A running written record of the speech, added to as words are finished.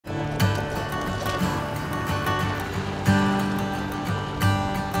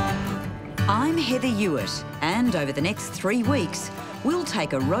Heather Ewert, and over the next 3 weeks, we'll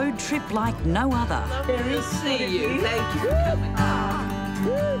take a road trip like no other. Lovely to see you. Thank you for coming.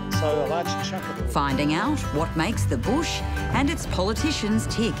 So a large chunk of it. Finding out what makes the bush and its politicians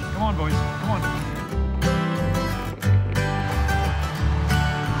tick. Come on, boys, come on.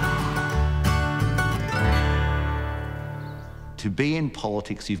 To be in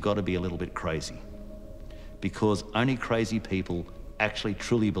politics, you've got to be a little bit crazy, because only crazy people actually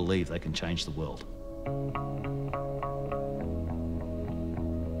truly believe they can change the world.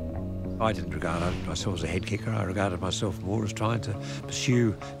 I didn't regard myself as a head kicker. I regarded myself more as trying to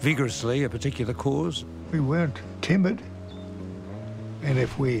pursue vigorously a particular cause. We weren't timid, and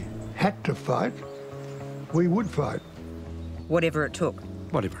if we had to fight, we would fight. Whatever it took.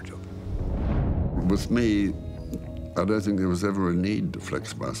 Whatever it took. With me, I don't think there was ever a need to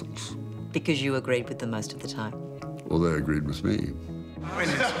flex muscles. Because you agreed with them most of the time. Well, they agreed with me.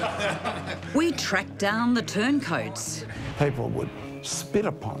 We tracked down the turncoats. People would spit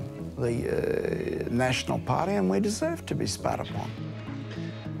upon the National Party, and we deserve to be spat upon.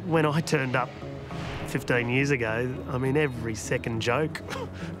 When I turned up 15 years ago, I mean, every second joke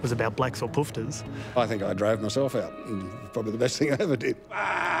was about blacks or poofters. I think I drove myself out. Probably the best thing I ever did.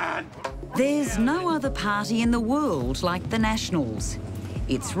 There's no other party in the world like the Nationals.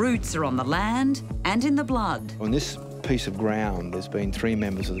 Its roots are on the land and in the blood. On this piece of ground, there's been 3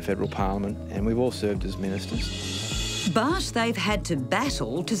 members of the federal parliament, and we've all served as ministers. But they've had to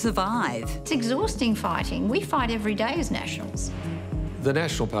battle to survive. It's exhausting fighting. We fight every day as Nationals. The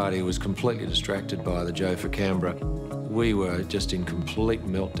National Party was completely distracted by the Joe for Canberra. We were just in complete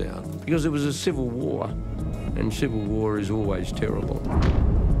meltdown. Because it was a civil war, and civil war is always terrible.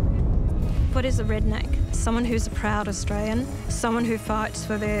 What is a redneck? Someone who's a proud Australian, someone who fights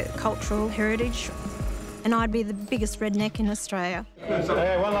for their cultural heritage. And I'd be the biggest redneck in Australia.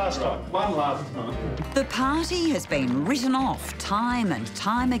 Okay, one last time. One last time. The party has been written off time and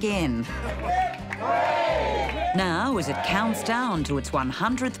time again. Now, as it counts down to its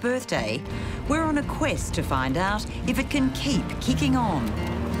 100th birthday, we're on a quest to find out if it can keep kicking on.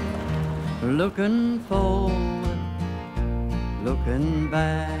 Looking forward, looking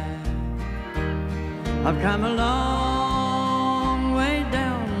back, I've come a long way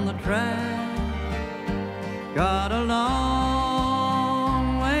down the track. Got a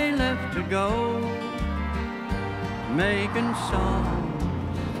long way left to go, making songs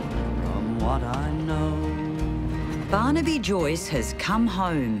from what I know. Barnaby Joyce has come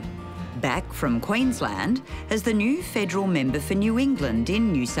home, back from Queensland as the new federal member for New England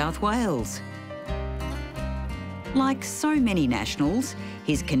in New South Wales. Like so many Nationals,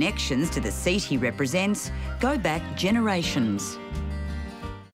 his connections to the seat he represents go back generations.